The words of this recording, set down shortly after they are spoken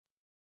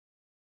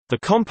The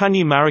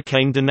Compagnie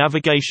Marocaine de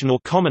Navigation or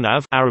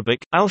Comanav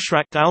Arabic,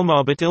 Al-Shrakt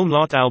al-Marbit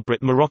il-Mlat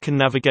al-Brit Moroccan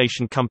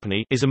Navigation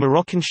Company is a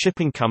Moroccan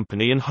shipping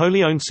company and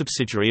wholly owned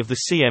subsidiary of the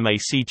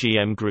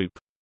CMA-CGM Group.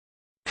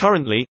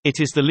 Currently, it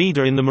is the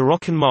leader in the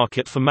Moroccan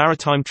market for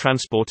maritime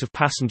transport of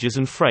passengers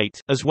and freight,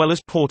 as well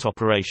as port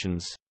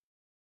operations.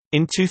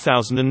 In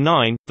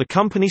 2009, the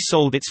company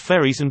sold its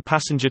ferries and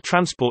passenger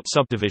transport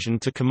subdivision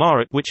to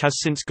Camaret, which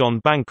has since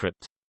gone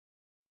bankrupt.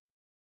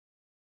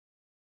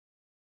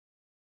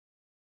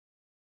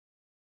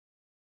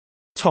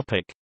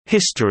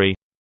 History.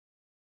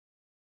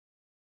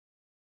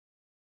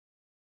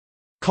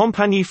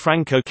 Compagnie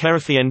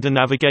Franco-Caribéenne de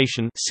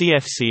Navigation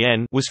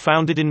 (CFCN) was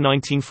founded in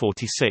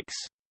 1946.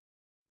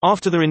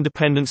 After the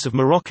independence of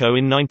Morocco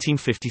in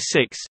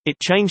 1956, it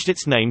changed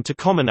its name to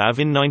Comanav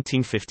in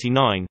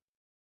 1959.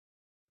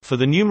 For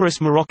the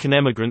numerous Moroccan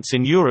emigrants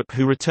in Europe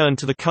who returned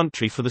to the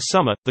country for the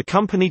summer, the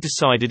company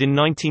decided in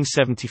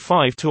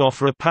 1975 to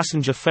offer a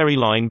passenger ferry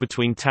line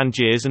between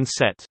Tangiers and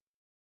Sète.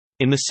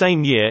 In the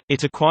same year,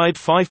 it acquired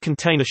 5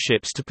 container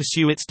ships to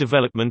pursue its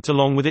development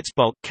along with its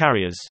bulk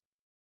carriers.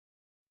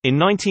 In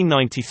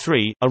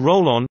 1993, a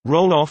roll-on,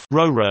 roll-off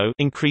 (ro-ro)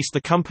 increased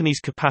the company's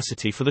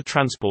capacity for the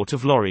transport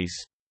of lorries.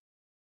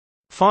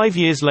 5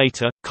 years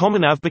later,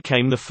 Comanav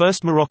became the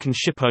first Moroccan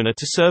shipowner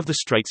to serve the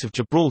Straits of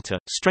Gibraltar,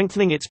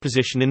 strengthening its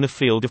position in the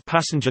field of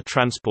passenger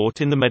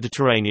transport in the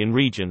Mediterranean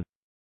region.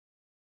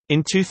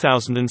 In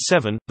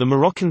 2007, the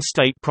Moroccan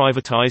state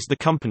privatized the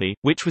company,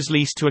 which was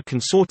leased to a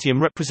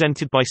consortium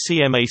represented by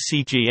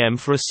CMA-CGM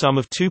for a sum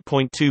of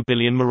 2.2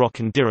 billion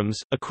Moroccan dirhams,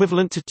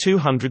 equivalent to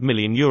 €200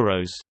 million.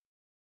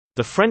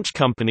 The French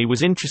company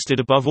was interested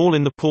above all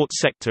in the port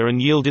sector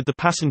and yielded the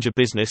passenger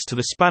business to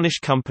the Spanish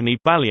company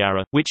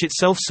Baleara, which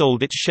itself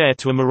sold its share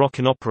to a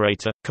Moroccan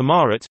operator,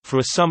 Camaret, for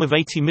a sum of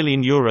 €80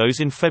 million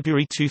in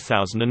February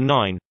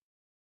 2009.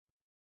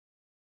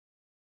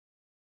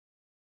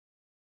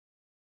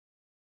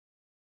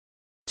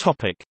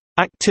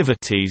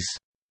 Activities.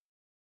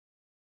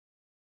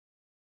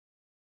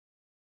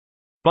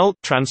 Bulk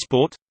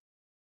transport,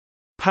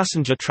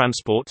 passenger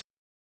transport,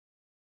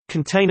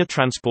 container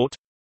transport,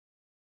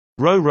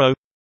 ro-ro,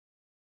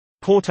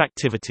 port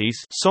activities,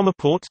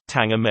 Somaport,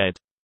 Tanger Med.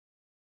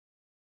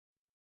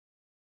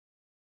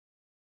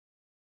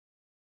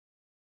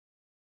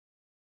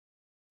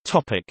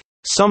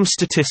 Some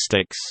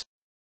statistics.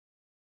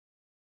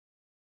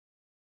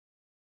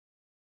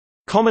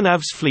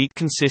 Comanav's fleet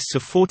consists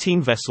of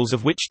 14 vessels,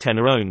 of which 10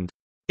 are owned.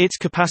 Its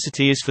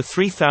capacity is for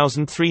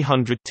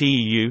 3,300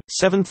 TEU,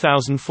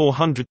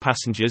 7,400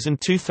 passengers and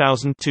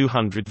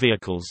 2,200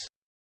 vehicles.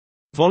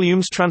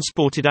 Volumes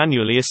transported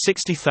annually are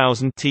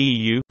 60,000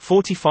 TEU,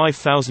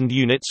 45,000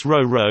 units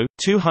ro-ro,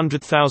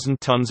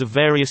 200,000 tons of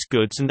various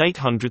goods and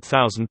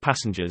 800,000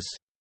 passengers.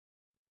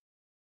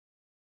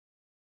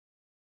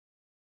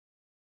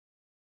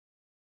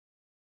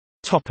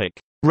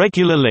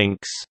 Regular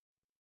links.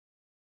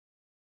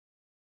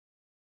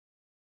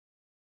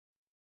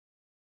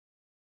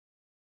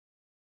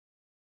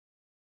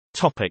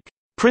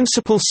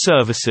 Principal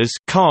services,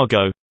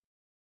 cargo.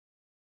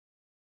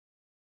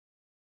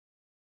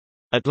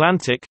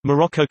 Atlantic,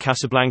 Morocco,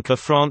 Casablanca,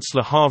 France,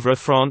 Le Havre,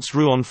 France,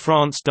 Rouen,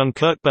 France,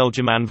 Dunkirk,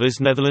 Belgium,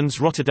 Anvers,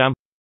 Netherlands, Rotterdam.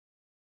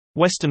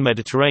 Western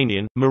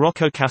Mediterranean,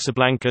 Morocco,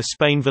 Casablanca,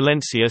 Spain,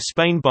 Valencia,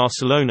 Spain,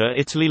 Barcelona,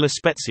 Italy, La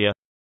Spezia.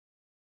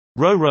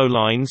 Ro-ro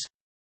lines.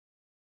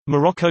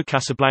 Morocco,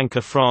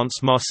 Casablanca,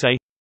 France, Marseille.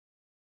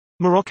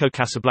 Morocco,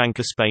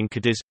 Casablanca, Spain,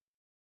 Cadiz.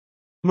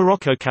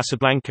 Morocco,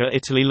 Casablanca,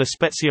 Italy, La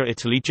Spezia,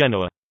 Italy,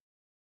 Genoa.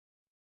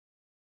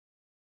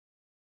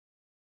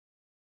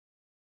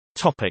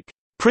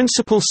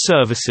 Principal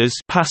services,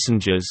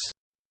 passengers.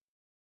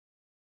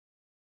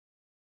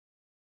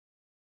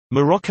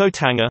 Morocco,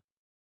 Tanger.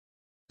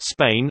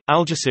 Spain,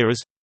 Algeciras.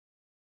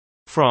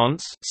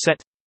 France,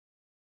 Sète.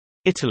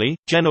 Italy,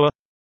 Genoa.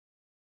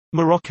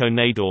 Morocco,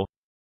 Nador.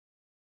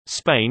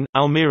 Spain,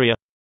 Almeria.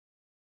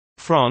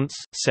 France,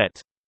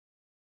 Sète.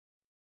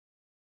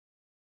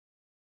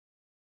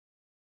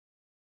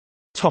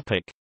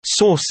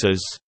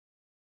 Sources.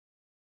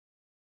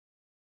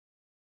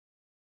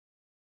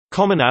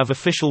 Comanav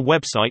official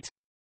website,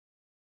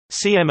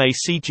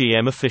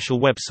 CMA-CGM official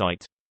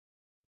website.